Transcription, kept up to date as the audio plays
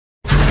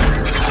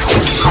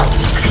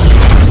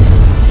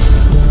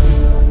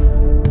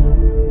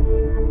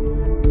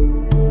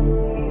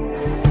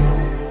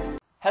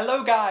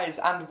guys,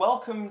 and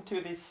welcome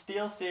to the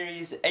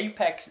Steelseries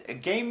Apex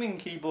gaming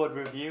keyboard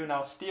review.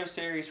 Now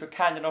Steelseries were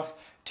kind enough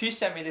to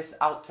send me this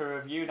out to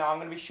review. Now I'm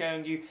going to be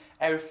showing you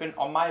everything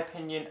on my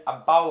opinion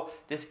about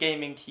this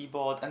gaming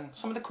keyboard and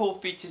some of the cool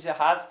features it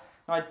has.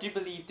 Now I do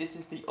believe this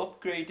is the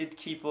upgraded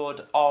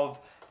keyboard of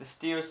the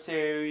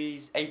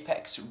Steelseries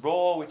Apex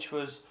Raw, which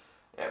was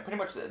pretty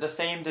much the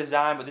same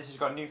design, but this has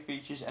got new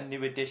features and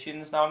new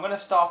additions. Now I'm going to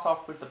start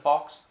off with the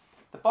box.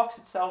 The box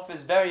itself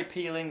is very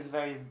appealing, it's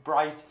very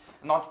bright.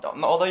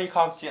 Although you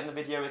can't see it in the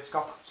video, it's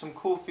got some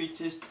cool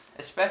features,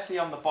 especially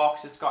on the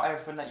box. It's got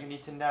everything that you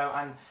need to know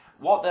and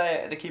what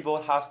the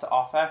keyboard has to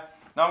offer.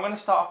 Now I'm going to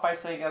start off by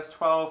saying it has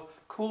 12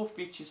 cool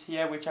features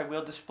here, which I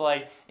will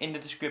display in the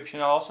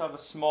description. I'll also have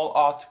a small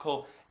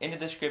article in the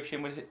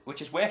description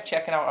which is worth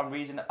checking out and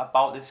reading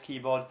about this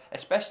keyboard,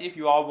 especially if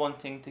you are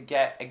wanting to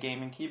get a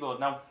gaming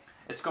keyboard. Now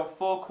it's got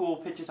 4 cool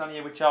pictures on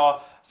here, which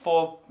are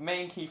 4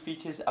 main key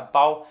features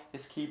about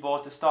this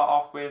keyboard. To start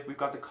off with, we've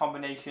got the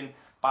combination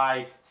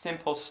by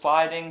simple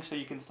sliding, so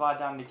you can slide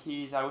down the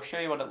keys. I will show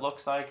you what it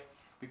looks like.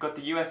 We've got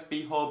the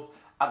USB hub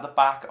at the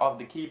back of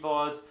the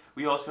keyboard.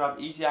 We also have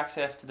easy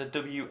access to the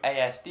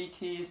WASD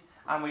keys,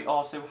 and we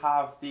also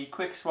have the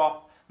quick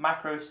swap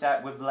macro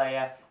set with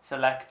layer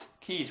select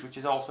keys, which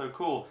is also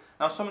cool.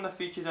 Now some of the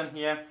features on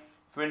here,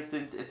 for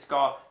instance, it's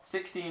got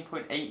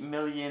 16.8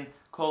 million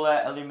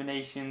color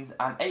illuminations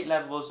and 8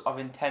 levels of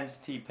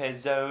intensity per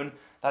zone.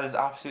 That is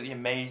absolutely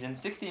amazing.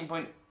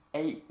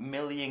 16.8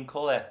 million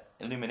color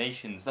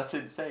illuminations, that's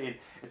insane.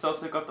 It's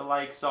also got the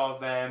likes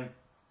of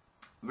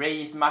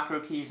raised macro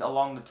keys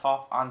along the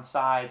top and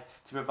side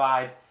to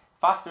provide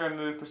faster and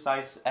more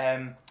precise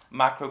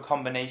macro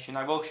combination.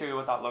 I will show you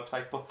what that looks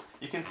like, but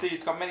you can see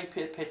it's got many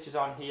pictures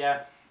on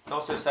here. It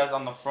also says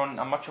on the front,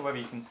 I'm not sure whether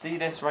you can see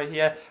this right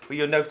here, but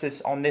you'll notice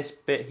on this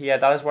bit here,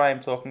 that is what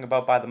I'm talking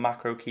about by the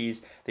macro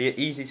keys. They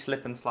easy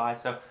slip and slide.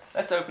 So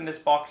let's open this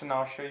box and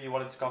I'll show you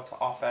what it's got to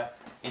offer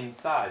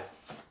inside.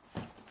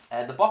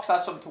 The box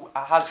has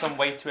some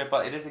weight to it,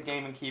 but it is a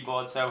gaming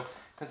keyboard, so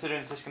considering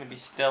it's just going to be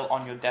still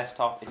on your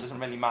desktop, it doesn't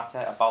really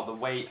matter about the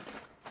weight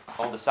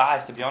or the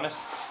size, to be honest.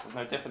 There's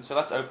no difference. So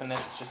let's open this.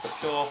 It's just a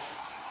pure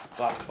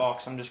black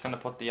box. I'm just going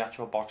to put the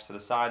actual box to the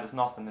side. There's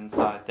nothing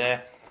inside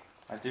there.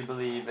 I do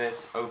believe it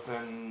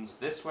opens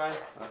this way.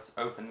 Let's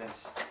open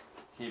this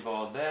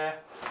keyboard there.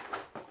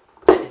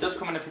 It does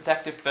come in a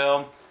protective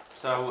film,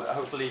 so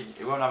hopefully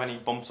it won't have any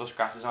bumps or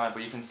scratches on it,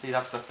 but you can see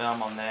that's the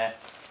film on there.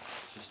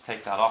 Just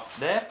take that off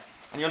there.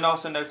 And you'll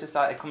also notice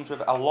that it comes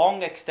with a long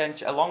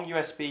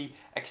USB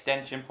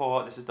extension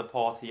port. This is the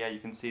port here. You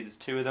can see there's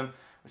 2 of them,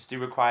 which do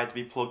require to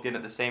be plugged in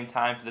at the same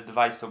time for the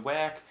device to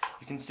work.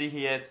 You can see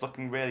here it's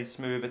looking really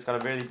smooth. It's got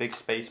a really big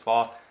space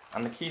bar,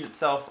 and the keys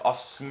itself are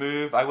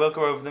smooth. I will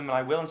go over them and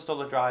I will install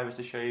the drivers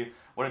to show you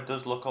what it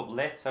does look up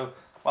lit. So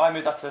while I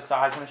move that to the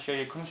side, I'm going to show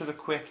you it comes with a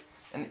quick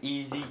and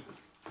easy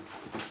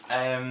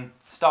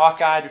start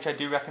guide, which I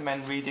do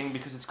recommend reading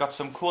because it's got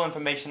some cool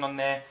information on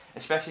there,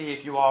 especially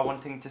if you are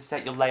wanting to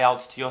set your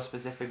layouts to your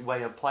specific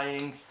way of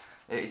playing.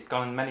 It's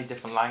got in many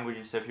different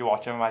languages, so if you're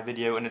watching my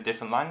video in a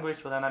different language,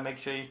 well then I make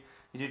sure you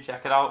do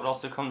check it out. It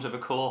also comes with a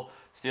cool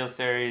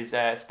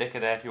Steelseries sticker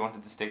there if you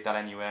wanted to stick that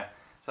anywhere.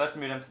 So let's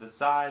move them to the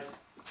side.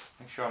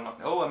 Make sure I'm not...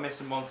 Oh, I'm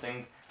missing one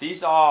thing.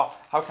 These are,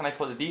 how can I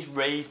put it? These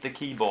raise the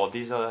keyboard.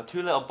 These are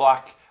 2 little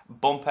black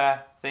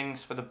bumper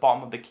things for the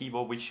bottom of the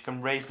keyboard, which can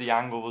raise the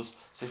angles.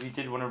 So if you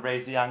did want to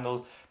raise the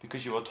angle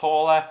because you were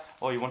taller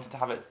or you wanted to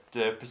have it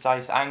the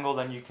precise angle,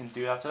 then you can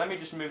do that. So let me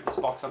just move this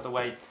box out of the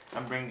way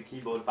and bring the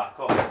keyboard back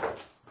up.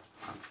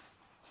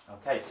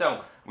 Okay,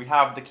 so we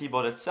have the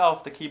keyboard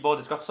itself. The keyboard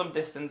has got some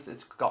distance.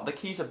 The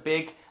keys are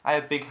big. I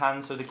have big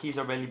hands, so the keys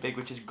are really big,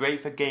 which is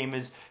great for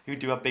gamers who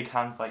do have big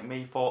hands like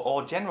me,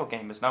 or general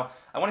gamers. Now,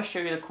 I want to show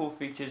you the cool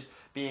features,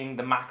 being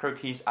the macro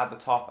keys at the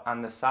top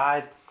and the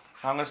side.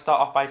 Now, I'm going to start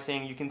off by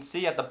saying you can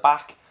see at the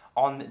back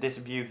on this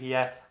view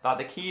here that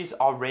the keys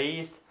are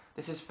raised.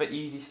 This is for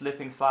easy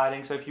slipping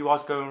sliding. So if you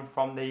was going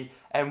from the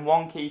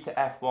M1 key to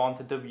F1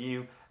 to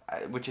W,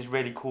 which is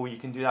really cool, you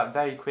can do that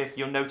very quick.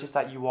 You'll notice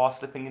that you are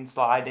slipping and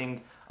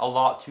sliding a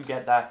lot to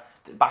get that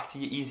back to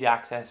your easy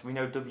access. We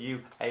know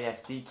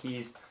WASD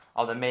keys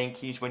are the main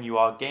keys when you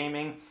are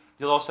gaming.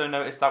 You'll also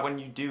notice that when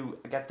you do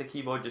get the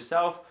keyboard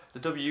yourself, the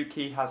W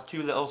key has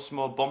 2 little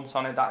small bumps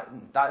on it.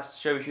 That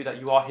shows you that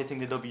you are hitting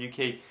the W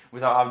key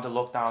without having to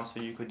look down, so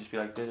you could just be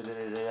like da, da, da,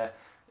 da, da.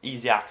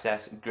 Easy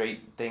access,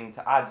 great thing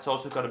to add. It's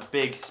also got a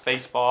big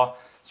space bar,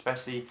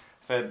 especially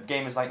for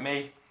gamers like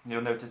me.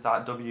 You'll notice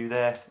that W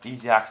there,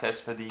 easy access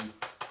for the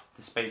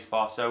space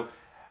bar. So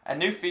a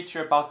new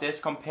feature about this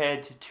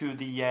compared to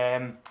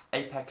the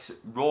Apex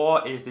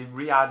Raw is they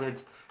re-added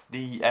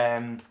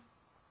the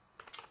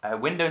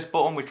Windows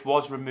button, which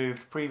was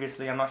removed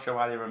previously. I'm not sure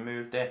why they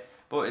removed it,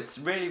 but it's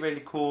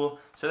really cool.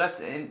 So let's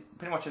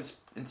pretty much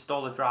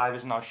install the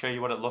drivers and I'll show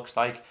you what it looks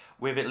like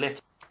with it lit.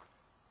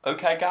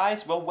 Okay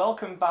guys, well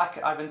welcome back.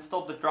 I've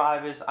installed the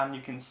drivers and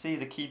you can see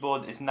the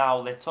keyboard is now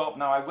lit up.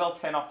 Now I will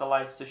turn off the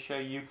lights to show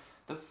you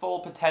the full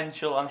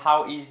potential and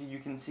how easy you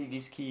can see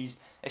these keys,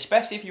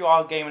 especially if you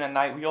are gaming at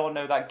night. We all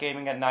know that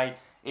gaming at night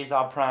is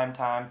our prime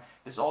time.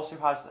 This also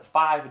has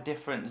 5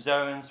 different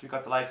zones. We've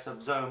got the likes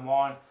of Zone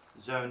 1,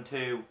 Zone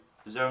 2,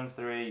 Zone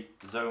 3,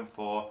 Zone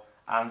 4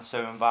 and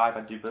Zone 5,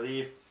 I do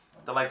believe.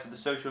 The likes of the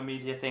social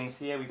media things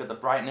here, we've got the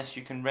brightness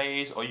you can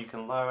raise or you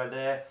can lower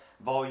there,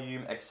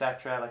 volume,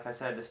 etc. Like I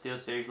said, the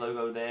SteelSeries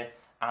logo there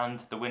and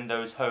the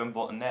Windows home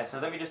button there. So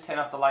let me just turn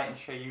off the light and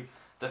show you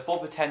the full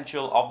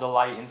potential of the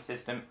lighting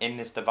system in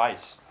this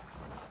device.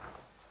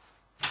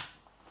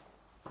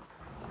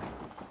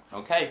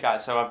 Okay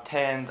guys, so I've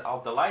turned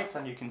off the lights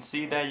and you can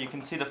see there, you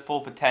can see the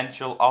full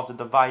potential of the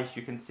device.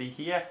 You can see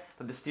here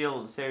that the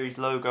SteelSeries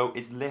logo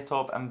is lit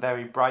up and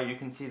very bright. You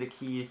can see the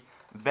keys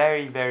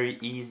very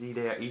easy,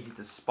 they are easy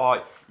to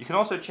spot. You can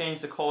also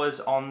change the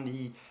colours on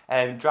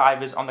the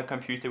drivers on the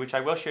computer, which I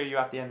will show you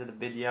at the end of the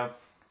video.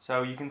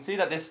 So you can see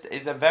that this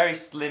is a very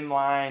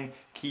slimline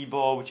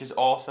keyboard, which is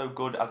also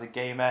good as a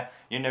gamer.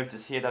 You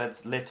notice here that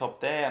it's lit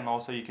up there, and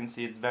also you can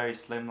see it's very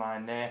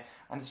slimline there.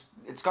 And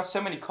it's got so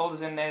many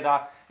colours in there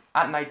that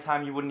at night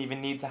time you wouldn't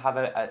even need to have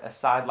a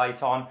side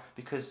light on,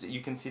 because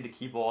you can see the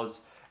keyboard's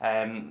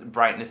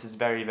brightness is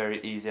very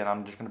easy. And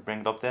I'm just going to bring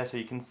it up there so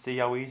you can see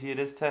how easy it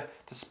is to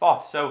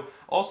spot. So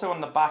also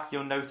on the back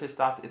you'll notice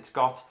that it's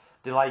got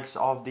the likes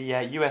of the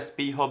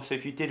USB hub, so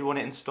if you did want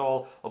to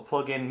install or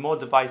plug in more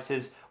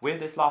devices with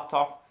this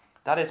laptop,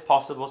 that is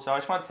possible. So I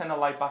just want to turn the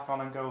light back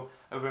on and go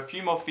over a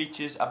few more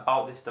features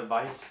about this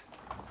device.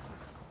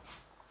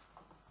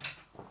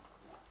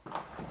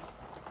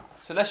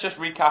 So let's just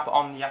recap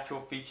on the actual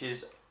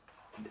features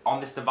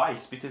on this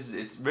device, because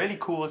it's really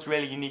cool, it's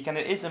really unique, and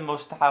it is a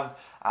must-have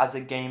as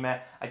a gamer.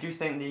 I do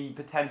think the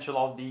potential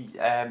of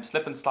the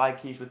slip and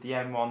slide keys with the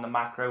M1, the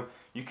macro,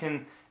 you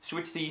can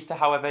switch these to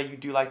however you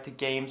do like to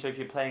game. So if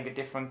you're playing a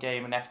different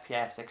game, an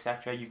FPS,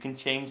 etc., you can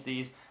change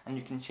these, and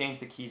you can change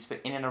the keys for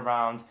in and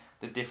around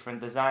the different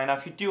design. Now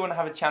if you do want to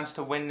have a chance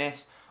to win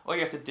this, all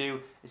you have to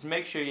do is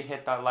make sure you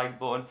hit that like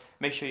button,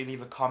 make sure you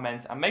leave a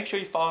comment, and make sure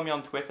you follow me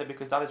on Twitter,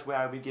 because that is where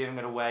I'll be giving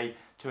it away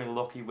to a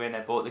lucky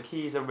winner. But the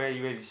keys are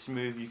really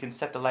smooth. You can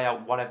set the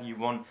layout whatever you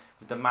want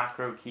with the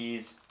macro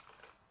keys,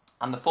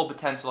 and the full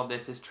potential of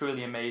this is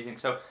truly amazing.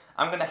 So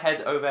I'm going to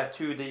head over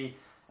to the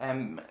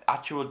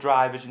actual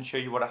drivers and show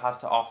you what it has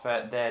to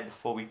offer there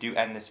before we do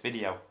end this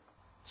video.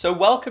 So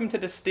welcome to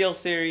the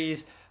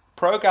SteelSeries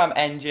program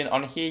engine.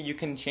 On here you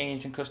can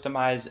change and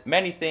customize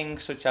many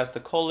things, such as the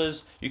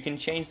colors. You can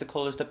change the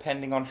colors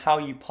depending on how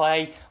you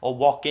play or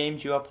what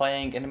games you are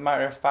playing. And a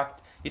matter of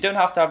fact, you don't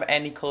have to have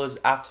any colors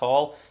at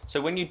all.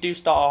 So when you do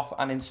start off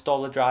and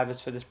install the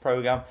drivers for this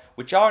program,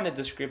 which are in the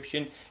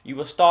description, you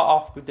will start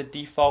off with the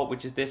default,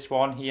 which is this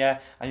one here,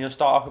 and you'll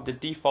start off with the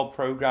default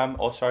program,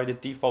 or sorry, the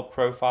default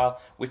profile,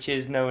 which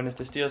is known as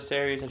the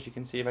SteelSeries. As you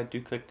can see, if I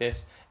do click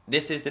this,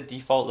 this is the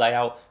default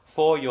layout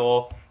for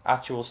your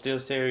actual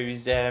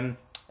SteelSeries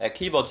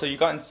keyboard. So you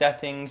got in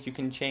settings, you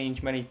can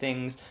change many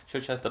things,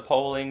 such as the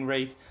polling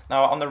rate.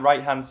 Now on the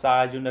right hand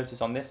side, you'll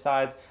notice on this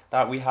side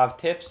that we have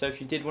tips. So if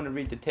you did want to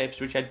read the tips,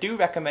 which I do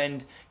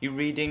recommend you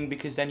reading,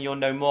 because then you'll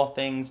know more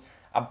things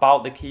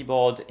about the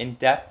keyboard in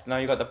depth. Now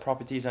you've got the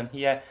properties on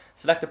here.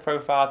 Select the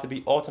profile to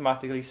be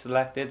automatically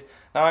selected.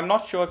 Now I'm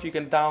not sure if you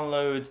can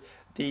download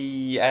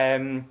the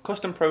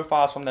custom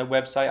profiles from their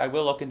website. I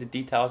will look into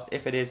details.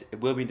 If it is,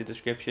 it will be in the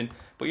description.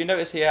 But you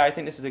notice here, I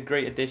think this is a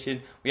great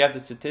addition. We have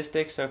the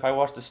statistics. So if I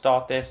was to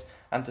start this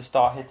and to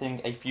start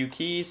hitting a few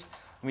keys,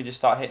 let me just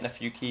start hitting a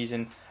few keys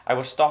and I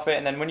will stop it.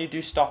 And then when you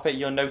do stop it,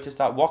 you'll notice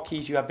that what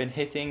keys you have been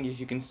hitting, as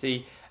you can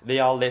see, they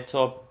are lit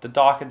up. The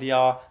darker they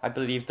are, I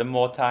believe, the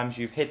more times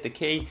you've hit the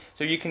key.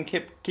 So you can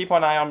keep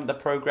an eye on the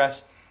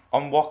progress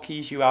on what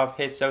keys you have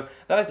hit. So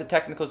that is the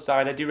technical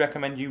side. I do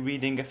recommend you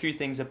reading a few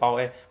things about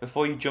it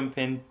before you jump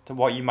into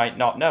what you might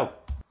not know.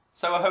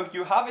 So I hope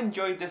you have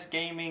enjoyed this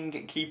gaming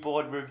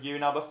keyboard review.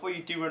 Now before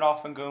you do run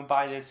off and go and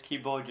buy this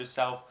keyboard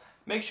yourself,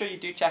 make sure you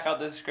do check out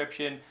the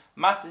description.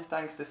 Massive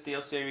thanks to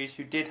SteelSeries,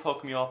 who did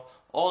hook me up.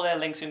 All their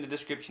links in the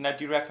description. I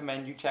do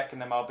recommend you checking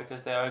them out,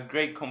 because they are a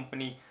great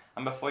company.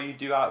 And before you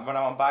do run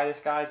out and buy this,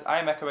 guys, I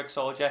am Echo X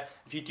Soldier.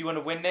 If you do want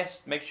to win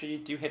this, make sure you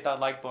do hit that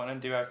like button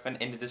and do everything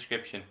in the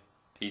description.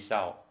 Peace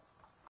out.